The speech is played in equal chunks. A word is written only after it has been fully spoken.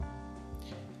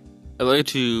I'd like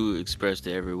to express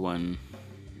to everyone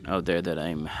out there that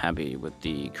I'm happy with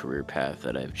the career path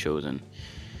that I've chosen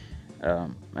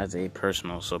as a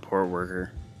personal support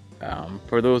worker.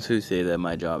 For those who say that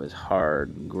my job is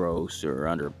hard, gross, or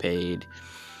underpaid,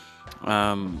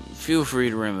 feel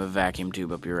free to ram a vacuum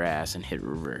tube up your ass and hit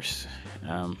reverse.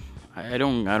 I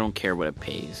don't care what it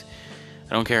pays.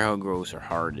 I don't care how gross or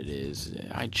hard it is.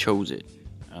 I chose it.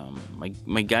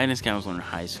 My guidance counselor in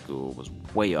high school was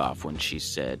way off when she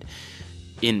said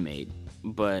inmate,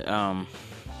 but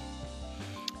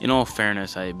in all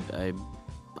fairness, I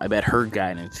bet her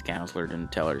guidance counselor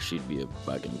didn't tell her she'd be a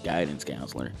fucking guidance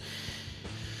counselor.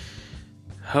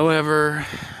 However,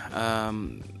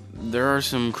 there are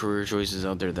some career choices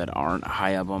out there that aren't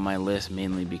high up on my list,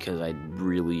 mainly because I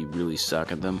really, really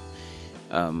suck at them.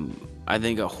 I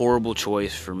think a horrible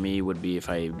choice for me would be if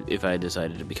I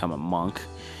decided to become a monk.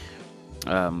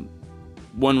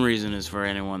 One reason is for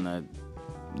anyone that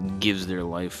gives their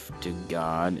life to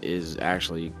God is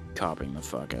actually copping the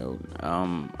fuck out.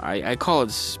 I call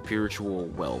it spiritual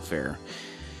welfare.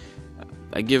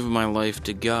 I give my life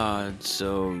to God,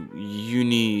 so you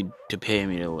need to pay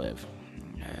me to live.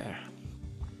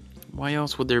 Why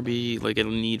else would there be like a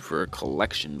need for a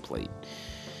collection plate?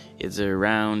 It's a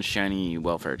round, shiny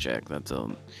welfare check. That's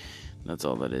all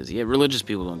that is. Yeah, religious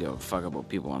people don't give a fuck about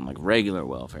people on like regular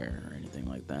welfare or anything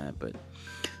like that. But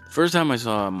the first time I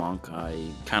saw a monk, I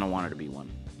kind of wanted to be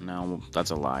one. No, that's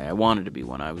a lie. I wanted to be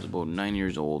one. I was about 9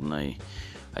 years old, and I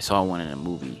saw one in a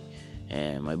movie.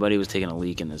 And my buddy was taking a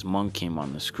leak, and this monk came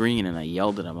on the screen, and I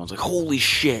yelled at him. I was like, "Holy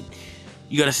shit!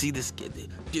 You gotta see this kid,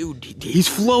 dude. He's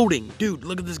floating, dude.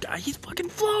 Look at this guy. He's fucking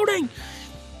floating."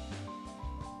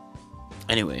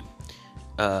 Anyway,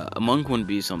 a monk wouldn't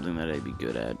be something that I'd be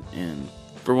good at, and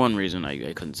for one reason,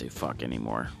 I couldn't say fuck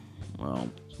anymore. Well,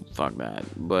 fuck that.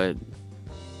 But,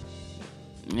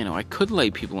 you know, I could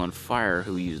light people on fire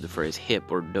who use the phrase hip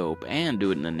or dope and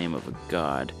do it in the name of a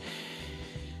god.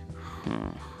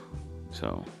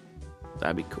 So,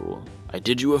 that'd be cool. I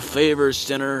did you a favor,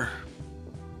 sinner.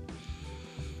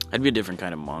 I'd be a different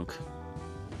kind of monk.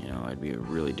 You know, I'd be a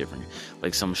really different...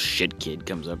 Like, some shit kid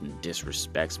comes up and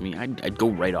disrespects me, I'd go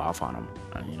right off on him.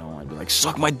 You know, I'd be like,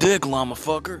 "Suck my dick, llama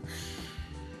fucker."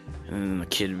 And then the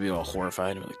kid would be all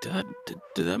horrified and be like,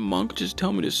 did that monk just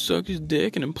tell me to suck his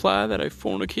dick and imply that I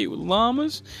fornicate with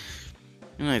llamas?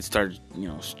 And I'd start, you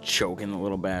know, choking the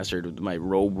little bastard with my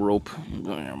rope. I'm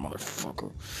like, "Yeah,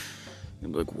 motherfucker."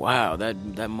 And be like, "Wow,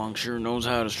 that monk sure knows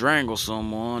how to strangle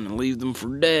someone and leave them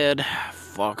for dead.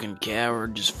 Fucking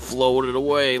coward, just floated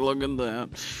away. Look at that."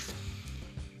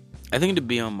 I think to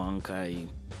be a monk, I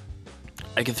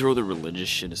can throw the religious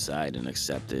shit aside and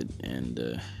accept it,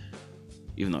 and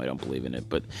even though I don't believe in it,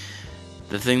 but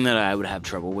the thing that I would have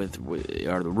trouble with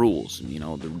are the rules. You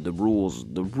know, the rules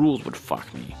would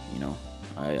fuck me. You know,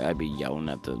 I'd be yelling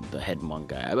at the head monk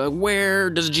guy. I'd be like, "Where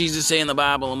does Jesus say in the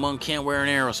Bible a monk can't wear an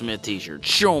Aerosmith t-shirt?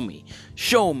 Show me.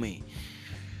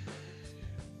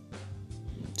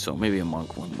 So maybe a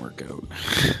monk wouldn't work out.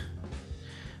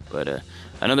 But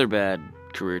another bad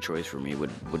career choice for me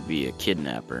would be a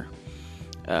kidnapper.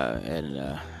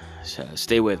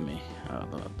 Stay with me.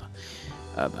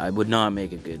 I would not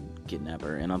make a good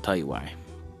kidnapper, and I'll tell you why.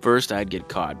 First, I'd get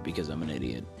caught because I'm an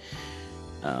idiot.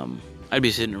 I'd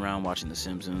be sitting around watching The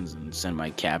Simpsons and send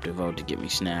my captive out to get me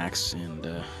snacks, and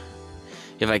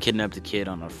if I kidnapped a kid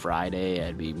on a Friday,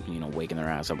 I'd be, you know, waking their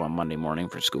ass up on Monday morning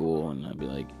for school, and I'd be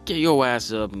like, "Get your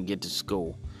ass up and get to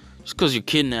school. Just because you're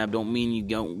kidnapped don't mean you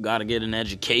gotta get an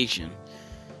education.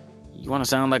 You want to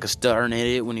sound like a stuttering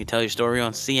idiot when you tell your story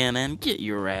on CNN? Get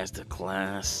your ass to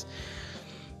class."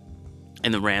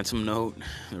 And the ransom note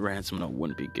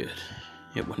wouldn't be good.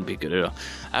 It wouldn't be good at all.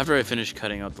 After I finished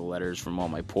cutting out the letters from all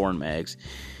my porn mags,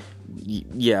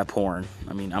 yeah, porn.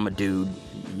 I mean, I'm a dude.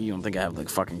 You don't think I have like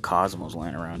fucking Cosmos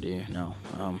lying around, do you? No.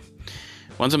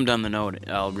 Once I'm done the note,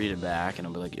 I'll read it back and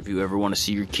I'll be like, "If you ever want to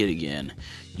see your kid again,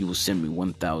 you will send me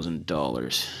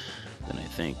 $1,000. Then I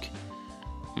think,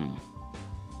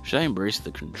 should I embrace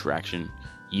the contraction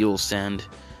 "you'll send"?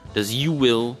 Does "you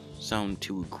will" sound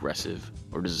too aggressive,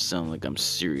 or does it sound like I'm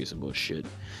serious about shit?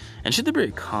 And should there be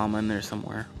a comma in there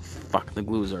somewhere? Fuck, the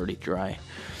glue is already dry.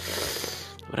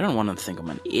 But I don't want them to think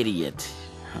I'm an idiot.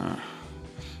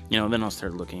 You know, then I'll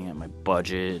start looking at my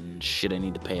budget and shit I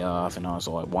need to pay off and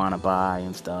also I want to buy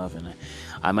and stuff, and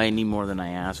I might need more than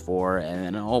I asked for, and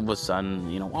then all of a sudden,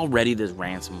 you know, already this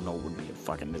ransom note would be a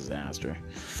fucking disaster.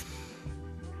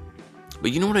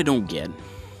 But you know what I don't get?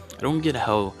 I don't get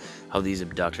how these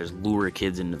abductors lure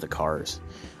kids into the cars.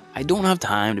 I don't have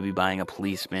time to be buying a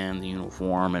policeman's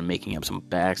uniform and making up some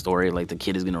backstory like the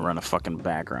kid is gonna run a fucking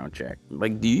background check.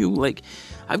 Like, do you? Like,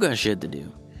 I've got shit to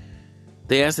do.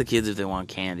 They ask the kids if they want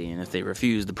candy, and if they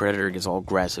refuse, the predator gets all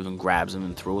aggressive and grabs them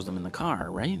and throws them in the car,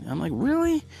 right? I'm like,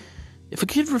 really? If a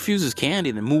kid refuses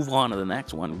candy, then move on to the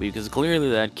next one, because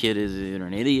clearly that kid is either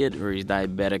an idiot or he's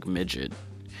diabetic midget.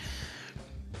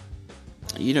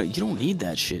 You don't need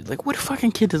that shit. Like, what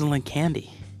fucking kid doesn't like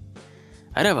candy?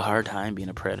 I'd have a hard time being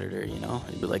a predator, you know?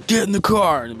 I'd be like, get in the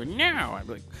car! And they'd be like, no! I'd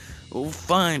be like, oh,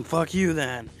 fine, fuck you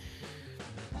then.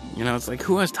 You know, it's like,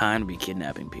 who has time to be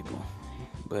kidnapping people?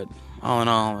 But all in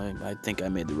all, I think I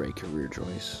made the right career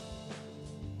choice.